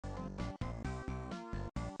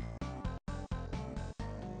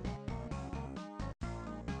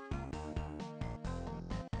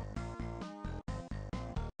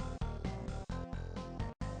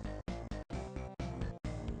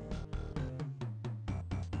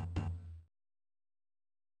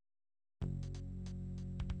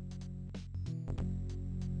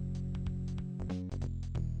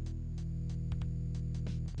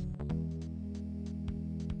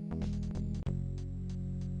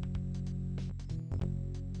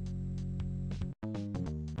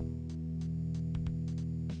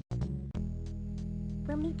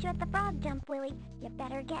We'll meet you at the frog jump, Willy. You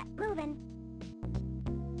better get moving.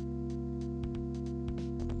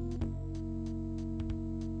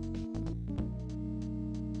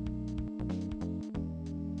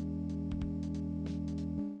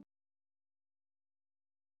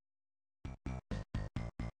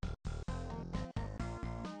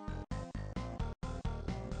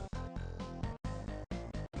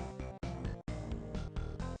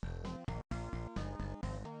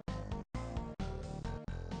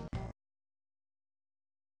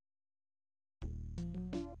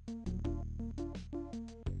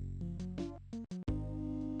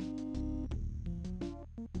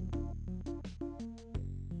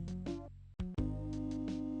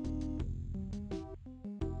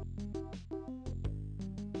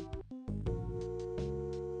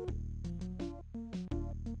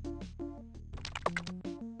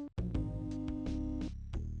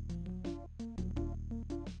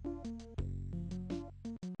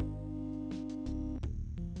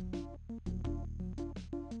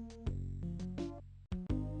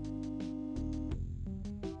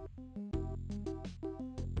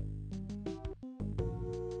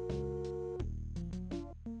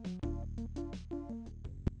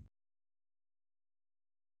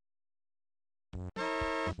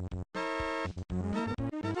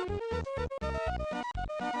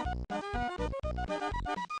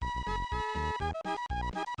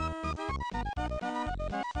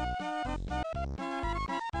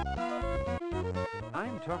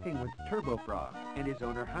 I'm talking with Turbo Frog and his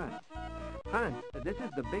owner Hans. Hans, this is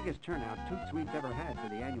the biggest turnout Toot Sweet's ever had for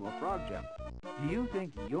the annual frog jump. Do you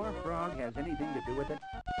think your frog has anything to do with it?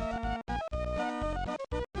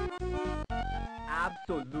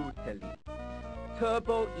 Absolutely.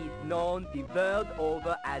 Turbo is known the world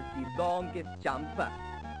over as the longest jumper.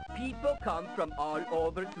 People come from all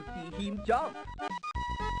over to see him jump.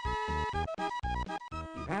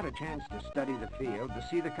 You've had a chance to study the field, to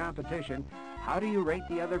see the competition. How do you rate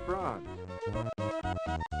the other frogs?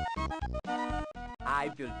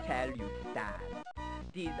 I will tell you, Stan.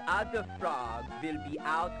 These other frogs will be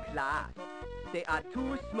outclassed. They are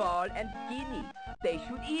too small and skinny. They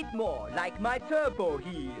should eat more, like my Turbo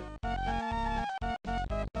here.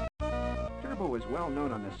 Turbo is well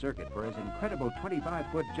known on the circuit for his incredible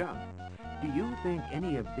 25-foot jump. Do you think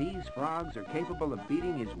any of these frogs are capable of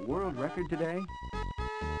beating his world record today?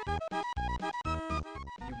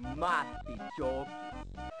 You must be joking.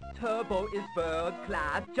 Turbo is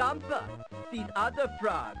world-class jumper. These other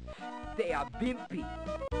frogs, they are bimpy.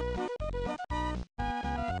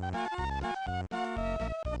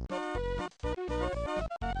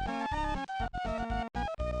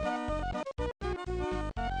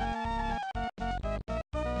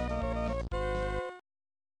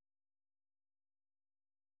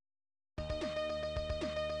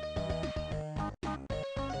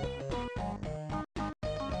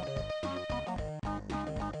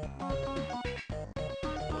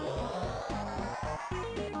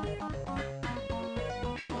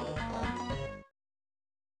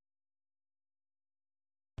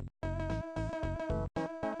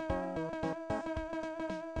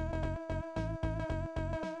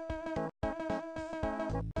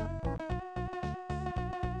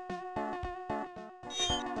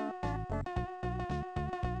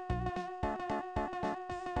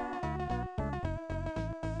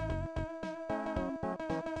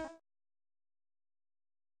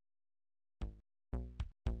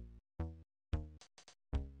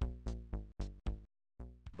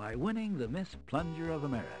 By winning the Miss Plunger of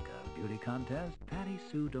America beauty contest, Patty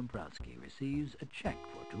Sue Dombrowski receives a check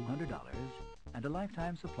for $200 and a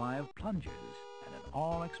lifetime supply of plungers and an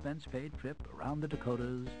all-expense-paid trip around the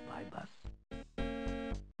Dakotas by bus.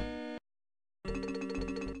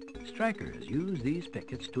 Strikers use these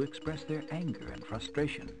pickets to express their anger and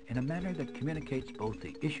frustration in a manner that communicates both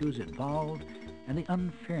the issues involved and the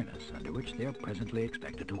unfairness under which they are presently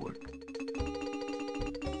expected to work.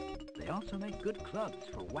 They also make good clubs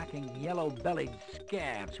for whacking yellow-bellied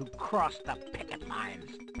scabs who cross the picket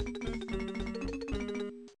lines.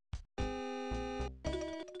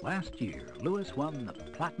 Last year, Lewis won the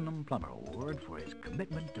Platinum Plumber Award for his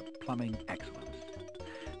commitment to plumbing excellence.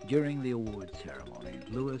 During the award ceremony,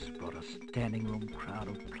 Lewis brought a standing room crowd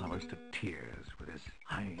of plumbers to tears with his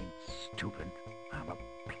 "I ain't stupid, I'm a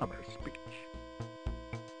plumber" speech.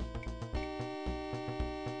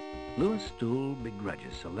 Lewis Stool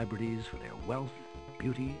begrudges celebrities for their wealth,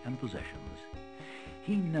 beauty, and possessions.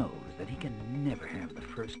 He knows that he can never have the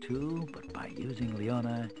first two, but by using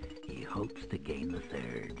Leona, he hopes to gain the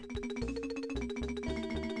third.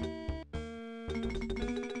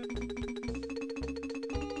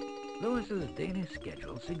 Lewis Lewis's daily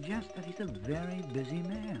schedule suggests that he's a very busy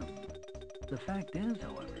man. The fact is,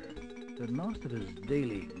 however, that most of his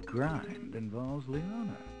daily grind involves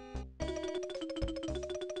Leona.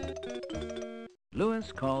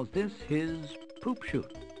 Lewis calls this his poop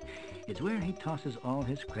chute. It's where he tosses all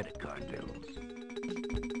his credit card bills.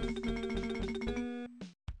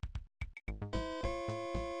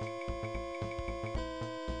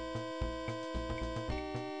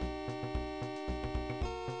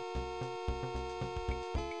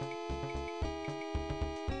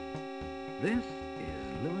 This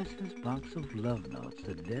is Lewis's box of love notes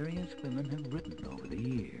that various women have written over the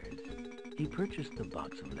years. He purchased the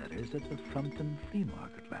box of letters at the Frumpton Flea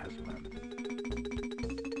Market last month.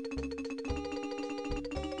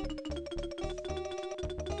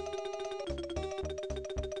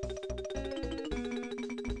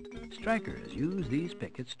 Strikers use these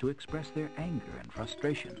pickets to express their anger and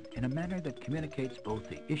frustration in a manner that communicates both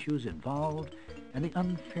the issues involved and the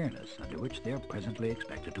unfairness under which they are presently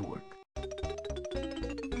expected to work.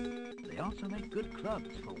 They also make good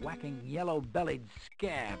clubs for whacking yellow-bellied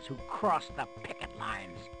scabs who cross the picket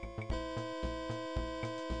lines.